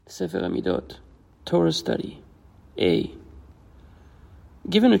Sefer Amidot, Torah study. A.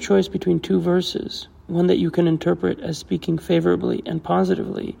 Given a choice between two verses, one that you can interpret as speaking favorably and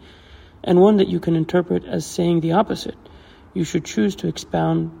positively, and one that you can interpret as saying the opposite, you should choose to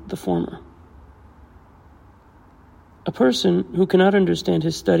expound the former. A person who cannot understand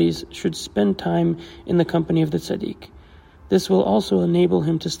his studies should spend time in the company of the tzaddik. This will also enable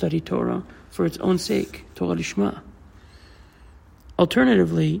him to study Torah for its own sake, Torah Lishma.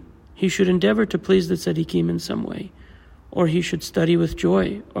 Alternatively, he should endeavor to please the tzaddikim in some way, or he should study with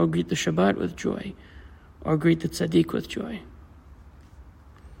joy, or greet the Shabbat with joy, or greet the tzaddik with joy.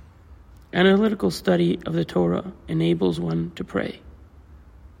 Analytical study of the Torah enables one to pray.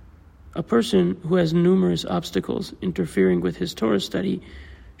 A person who has numerous obstacles interfering with his Torah study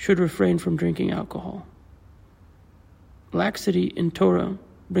should refrain from drinking alcohol. Laxity in Torah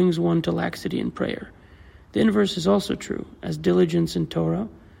brings one to laxity in prayer. The inverse is also true, as diligence in Torah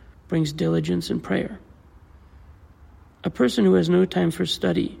brings diligence in prayer. A person who has no time for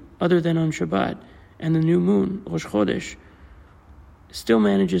study other than on Shabbat and the new moon, Rosh Chodesh, still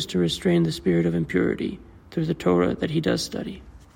manages to restrain the spirit of impurity through the Torah that he does study.